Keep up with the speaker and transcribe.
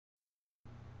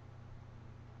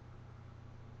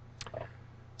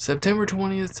September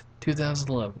 20th,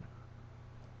 2011.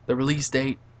 The release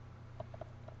date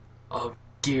of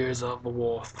Gears of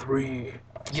War 3.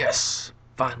 Yes,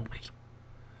 finally.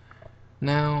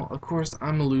 Now, of course,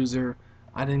 I'm a loser.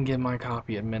 I didn't get my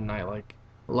copy at midnight like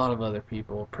a lot of other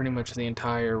people, pretty much the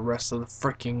entire rest of the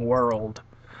freaking world.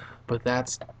 But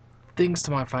that's thanks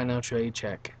to my financial aid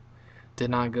check.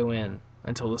 Did not go in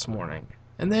until this morning.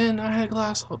 And then I had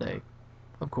class all day,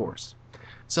 of course.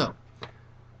 So,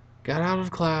 got out of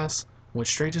class, went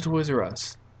straight to Toys R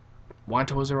Us. Why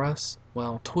Toys R Us?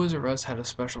 Well, Toys R Us had a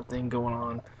special thing going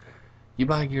on. You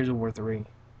buy Gears of War 3,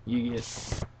 you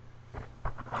get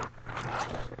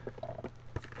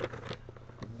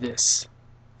this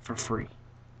for free.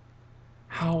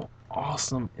 How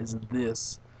awesome is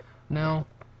this? Now,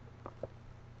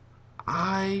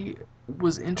 I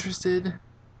was interested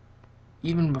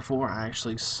even before I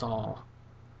actually saw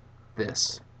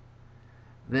this.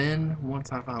 Then,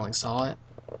 once I finally saw it,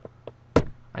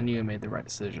 I knew I made the right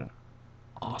decision.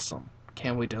 Awesome.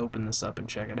 Can't wait to open this up and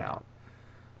check it out.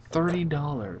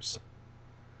 $30.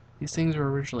 These things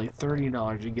were originally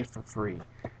 $30 you get for free.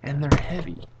 And they're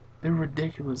heavy. They're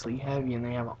ridiculously heavy and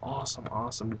they have awesome,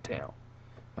 awesome detail.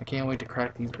 I can't wait to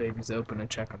crack these babies open and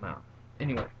check them out.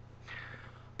 Anyway,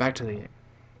 back to the game.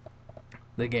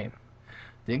 The game.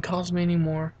 Didn't cost me any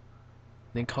more.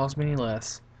 Didn't cost me any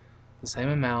less. The same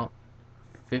amount.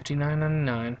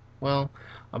 $59.99. Well,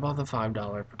 I bought the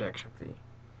 $5 protection fee.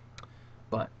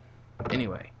 But,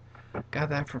 anyway, got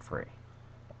that for free.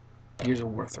 Gears of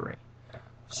War 3.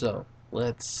 So,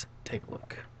 let's take a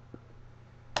look.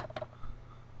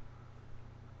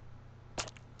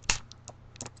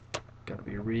 Gotta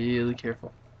be really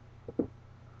careful.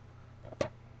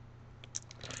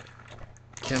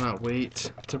 Cannot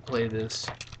wait to play this.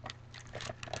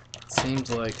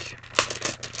 Seems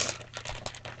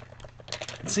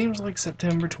like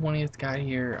September 20th got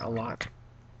here a lot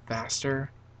faster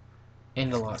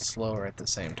and a lot slower at the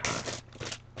same time.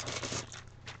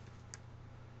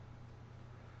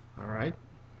 Alright.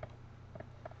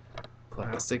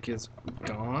 Plastic is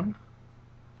gone.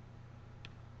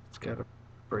 It's gotta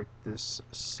break this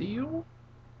seal.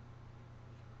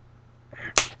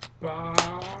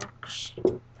 Box.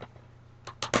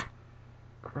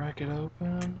 Crack it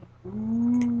open.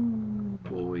 Ooh,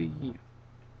 boy.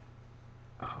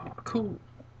 Oh, cool.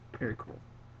 Very cool.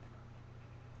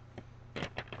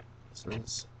 This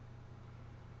is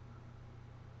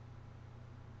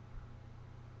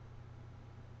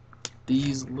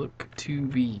these look to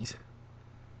be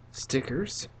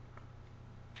stickers,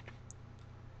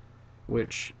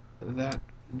 which that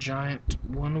giant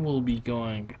one will be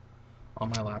going on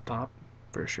my laptop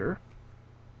for sure.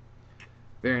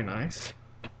 Very nice.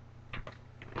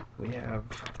 We have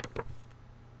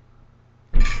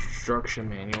instruction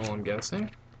manual, I'm guessing.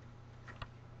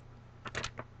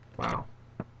 Wow.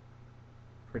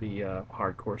 Pretty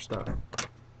hardcore stuff.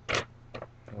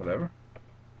 Whatever.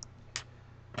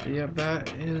 But yeah,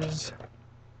 that is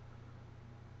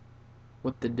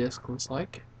what the disc looks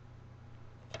like.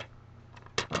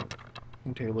 You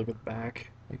can take a look at the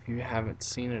back if you haven't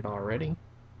seen it already.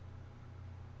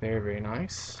 Very, very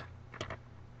nice.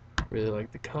 Really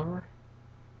like the cover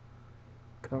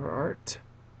art.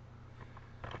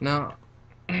 Now,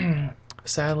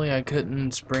 sadly, I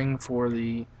couldn't spring for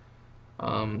the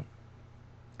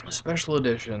special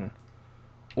edition,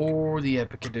 or the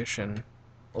Epic Edition,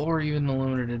 or even the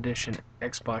limited edition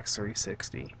Xbox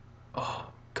 360. Oh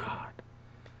God!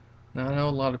 Now I know a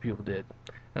lot of people did,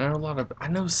 and I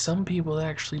know some people that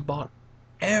actually bought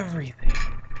everything.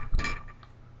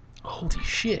 Holy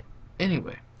shit!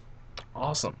 Anyway,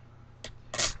 awesome.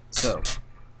 So,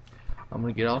 I'm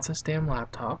gonna get off this damn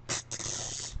laptop.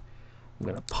 I'm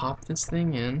gonna pop this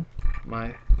thing in my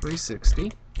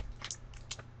 360,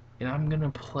 and I'm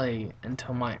gonna play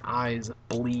until my eyes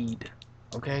bleed.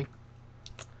 Okay?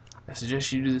 I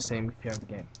suggest you do the same if you have the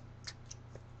game.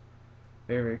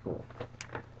 Very, very cool.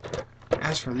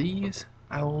 As for these,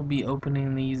 I will be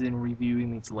opening these and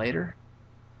reviewing these later.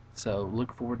 So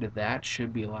look forward to that.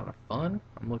 Should be a lot of fun.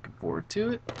 I'm looking forward to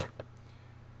it.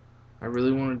 I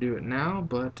really want to do it now,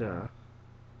 but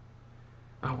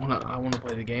I wanna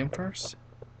play the game first.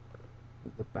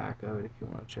 The back of it, if you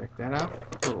want to check that out.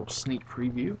 A little sneak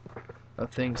preview of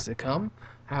things to come.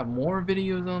 I have more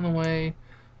videos on the way.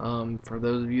 For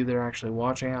those of you that are actually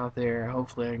watching out there,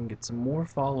 hopefully I can get some more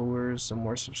followers, some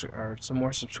more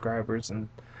subscribers, and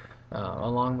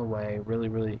along the way,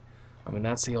 really, I mean,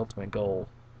 that's the ultimate goal.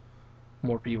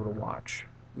 More people to watch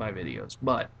my videos.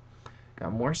 But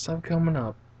got more stuff coming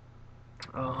up.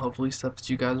 Hopefully stuff that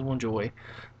you guys will enjoy.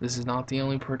 This is not the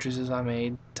only purchases I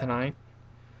made tonight.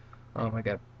 I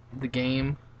got the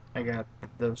game I got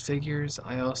those figures.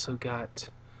 I also got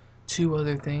two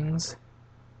other things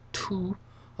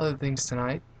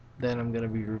tonight that I'm going to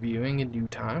be reviewing in due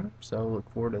time, so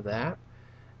look forward to that,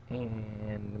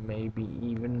 and maybe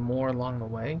even more along the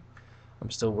way. I'm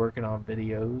still working on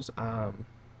videos.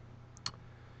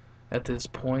 At this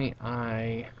point,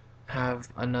 I have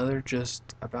another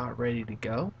just about ready to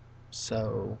go,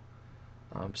 so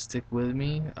stick with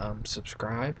me,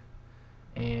 subscribe,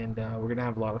 and we're going to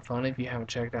have a lot of fun. If you haven't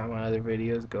checked out my other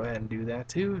videos, go ahead and do that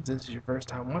too. If this is your first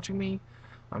time watching me,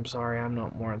 I'm sorry I'm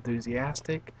not more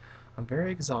enthusiastic. I'm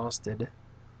very exhausted.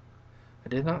 I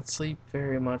did not sleep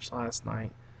very much last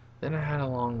night. Then I had a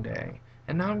long day,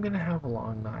 and now I'm going to have a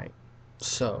long night.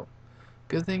 So,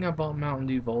 good thing I bought Mountain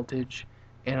Dew Voltage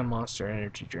and a Monster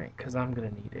Energy drink, because I'm going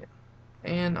to need it.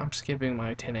 And I'm skipping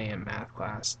my 10 a.m. math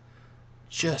class,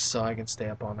 just so I can stay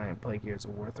up all night and play Gears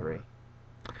of War 3.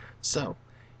 So,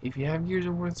 if you have Gears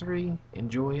of War 3,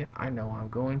 enjoy it. I know I'm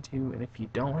going to. And if you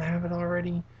don't have it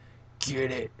already,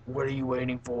 get it. What are you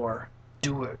waiting for?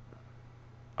 Do it.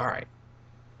 Alright.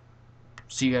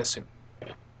 See you guys soon.